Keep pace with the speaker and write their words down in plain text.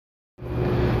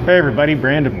Hey everybody,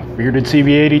 Brandon with Bearded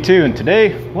CB82, and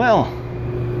today, well,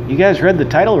 you guys read the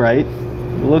title right.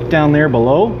 Look down there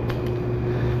below.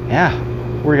 Yeah,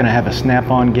 we're gonna have a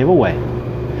snap-on giveaway.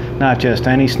 Not just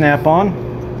any snap-on,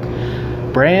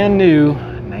 brand new,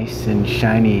 nice and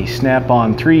shiny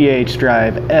snap-on 3H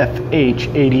drive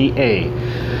FH80A.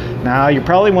 Now you're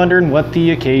probably wondering what the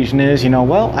occasion is.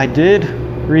 Well, I did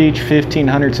reach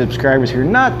 1,500 subscribers here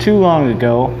not too long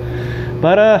ago.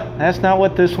 But that's not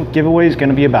what this giveaway is going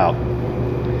to be about.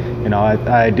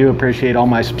 I do appreciate all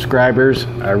my subscribers,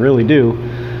 I really do.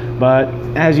 But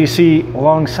as you see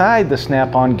alongside the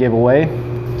snap-on giveaway,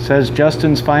 it says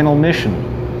Justin's Final Mission.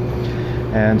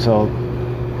 And so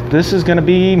this is going to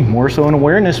be more so an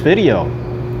awareness video.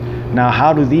 Now,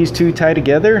 how do these two tie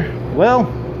together? Well,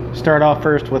 start off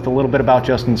first with a little bit about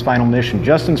Justin's Final Mission.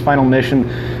 Justin's Final Mission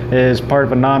is part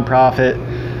of a nonprofit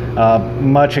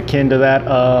much akin to that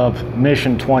of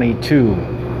Mission 22.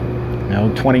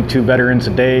 22 veterans a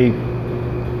day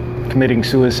committing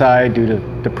suicide due to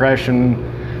depression,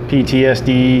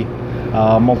 PTSD,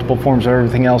 multiple forms of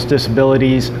everything else,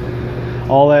 disabilities,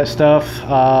 all that stuff.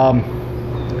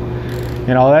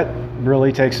 That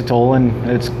really takes a toll, and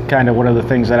it's kind of one of the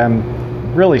things that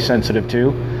I'm really sensitive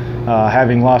to,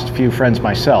 having lost a few friends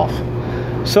myself.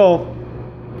 So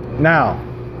now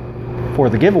for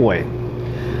the giveaway.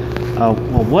 Well,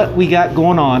 what we got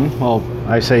going on, well,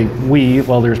 I say we,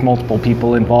 well, there's multiple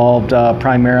people involved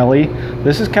primarily.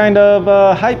 This is kind of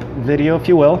a hype video, if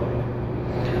you will.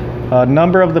 A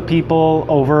number of the people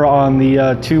over on the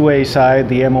 2A side,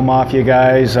 the Ammo Mafia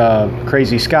guys,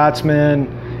 Crazy Scotsman,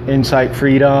 Insight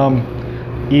Freedom,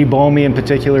 E-Bomi in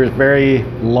particular is a very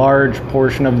large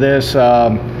portion of this.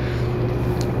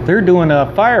 They're doing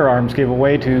a firearms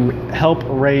giveaway to help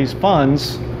raise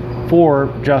funds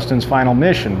for Justin's Final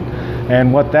Mission.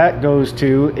 And what that goes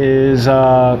to is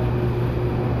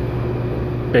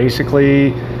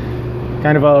basically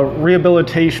kind of a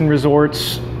rehabilitation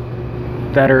resorts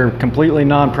that are completely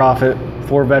nonprofit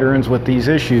for veterans with these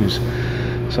issues.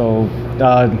 So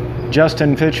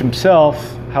Justin Fitch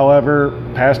himself, however,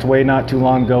 passed away not too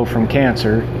long ago from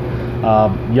cancer.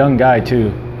 Young guy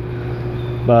too.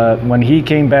 But when he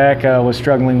came back, was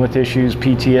struggling with issues,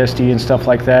 PTSD and stuff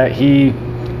like that, he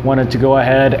wanted to go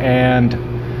ahead and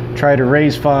try to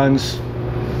raise funds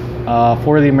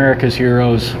for the America's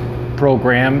Heroes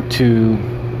program to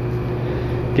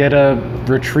get a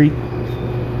retreat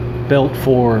built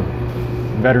for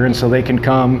veterans so they can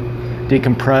come,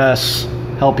 decompress,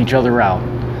 help each other out.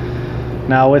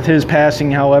 Now with his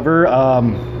passing, however,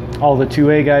 all the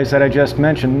 2A guys that I just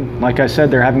mentioned, like I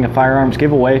said, they're having a firearms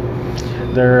giveaway.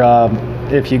 They're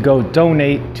if you go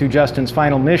donate to Justin's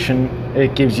Final Mission,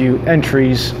 it gives you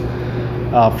entries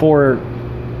for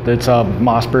that's a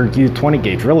Mossberg Youth 20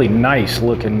 gauge, really nice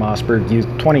looking Mossberg Youth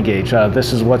 20 gauge.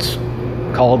 This is what's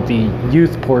called the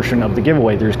youth portion of the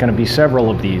giveaway. There's going to be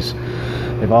several of these.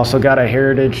 They've also got a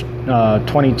Heritage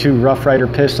 22 Rough Rider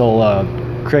pistol,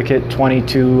 Cricket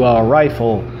 22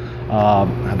 rifle.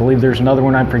 I believe there's another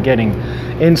one I'm forgetting.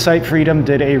 Insight Freedom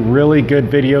did a really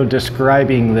good video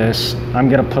describing this. I'm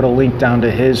going to put a link down to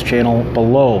his channel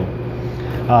below.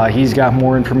 He's got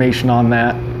more information on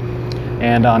that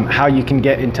and on how you can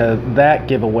get into that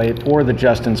giveaway for the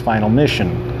Justin's Final Mission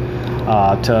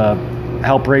to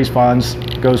help raise funds.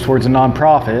 Goes towards a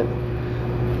nonprofit,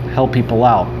 help people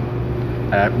out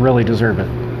that really deserve it.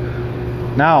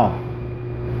 Now,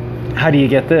 how do you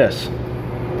get this?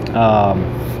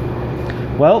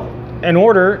 Well, in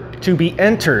order to be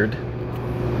entered,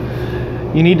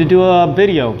 you need to do a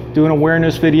video, do an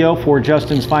awareness video for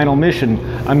Justin's Final Mission.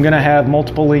 I'm going to have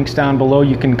multiple links down below.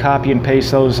 You can copy and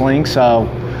paste those links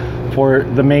for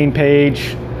the main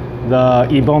page, the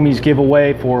E-Bomi's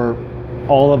giveaway for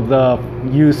all of the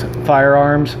youth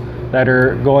firearms that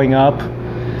are going up,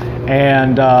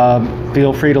 and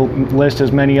feel free to list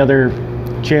as many other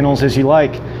channels as you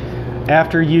like.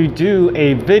 After you do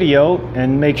a video,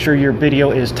 and make sure your video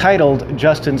is titled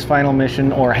Justin's Final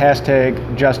Mission or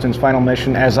hashtag Justin's Final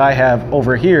Mission, as I have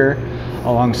over here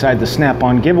alongside the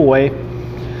snap-on giveaway,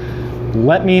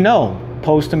 let me know.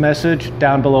 Post a message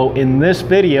down below in this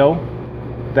video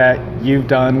that you've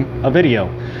done a video.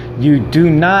 You do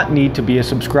not need to be a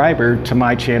subscriber to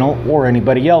my channel or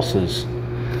anybody else's.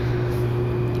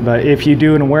 But if you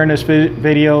do an awareness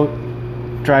video,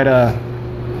 try to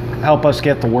help us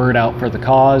get the word out for the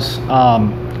cause.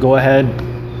 Go ahead,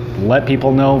 let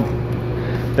people know.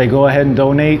 They go ahead and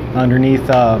donate underneath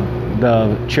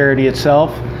the charity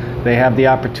itself. They have the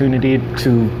opportunity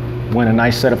to win a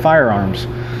nice set of firearms.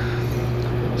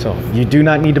 So you do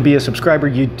not need to be a subscriber.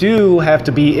 You do have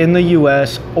to be in the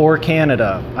US or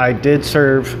Canada. I did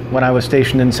serve when I was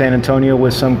stationed in San Antonio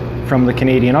with some from the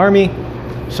Canadian Army.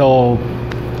 So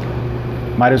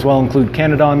might as well include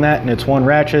Canada on that, and it's one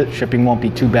ratchet. Shipping won't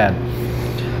be too bad.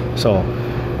 So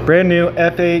brand new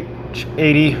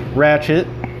FH80 ratchet.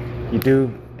 You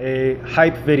do a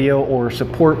hype video or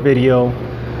support video.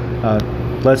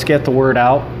 Let's get the word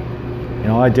out. You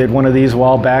know, I did one of these a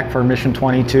while back for Mission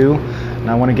 22, and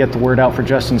I want to get the word out for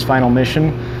Justin's final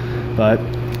mission. But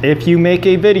if you make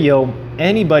a video,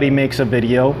 anybody makes a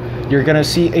video, you're going to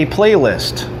see a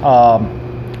playlist.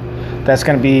 That's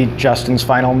going to be Justin's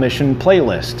final mission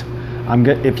playlist.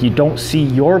 If you don't see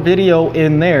your video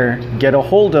in there, get a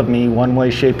hold of me one way,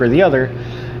 shape, or the other,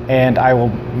 and I will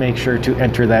make sure to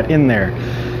enter that in there.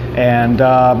 And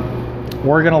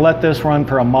we're going to let this run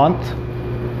for a month.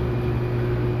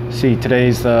 See,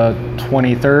 today's the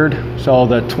 23rd, so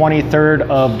the 23rd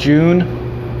of June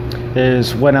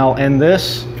is when I'll end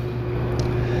this,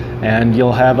 and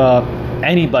you'll have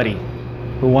anybody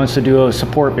who wants to do a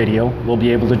support video will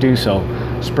be able to do so.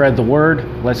 Spread the word.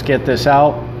 Let's get this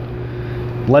out.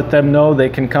 Let them know they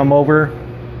can come over,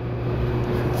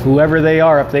 whoever they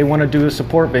are, if they want to do a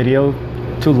support video,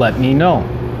 to let me know.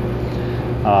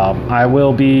 I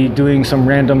will be doing some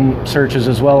random searches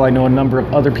as well. I know a number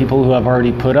of other people who have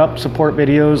already put up support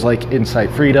videos, like Insight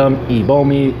Freedom,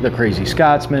 Ebomi, The Crazy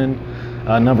Scotsman,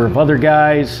 a number of other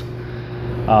guys,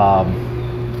 a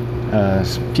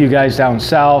few guys down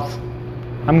south.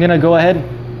 I'm gonna go ahead.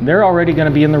 They're already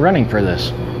gonna be in the running for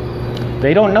this.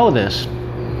 They don't know this.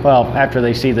 Well, after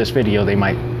they see this video, they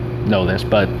might know this,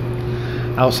 but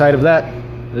outside of that,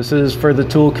 this is for the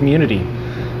tool community.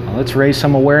 Let's raise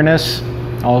some awareness.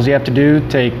 All you have to do,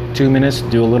 take 2 minutes,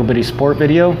 do a little bitty support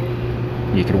video.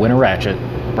 You could win a ratchet.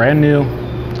 Brand new.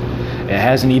 It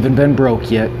hasn't even been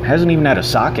broke yet. Hasn't even had a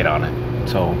socket on it.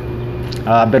 So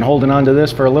I've been holding on to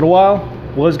this for a little while.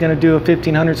 Was gonna do a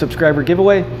 1,500 subscriber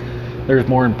giveaway. There's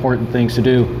more important things to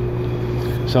do.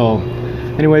 So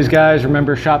anyways, guys,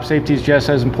 remember, shop safety is just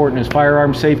as important as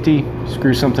firearm safety.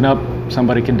 Screw something up,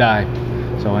 somebody can die.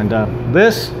 So, and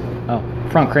this,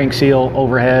 front crank seal,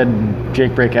 overhead,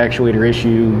 jake brake actuator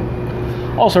issue,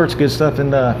 all sorts of good stuff.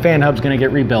 And the fan hub's gonna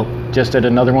get rebuilt. Just did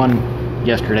another one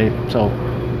yesterday, so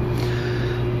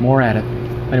more at it.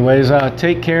 Anyways,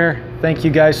 take care. Thank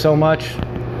you guys so much.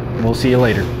 We'll see you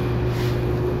later.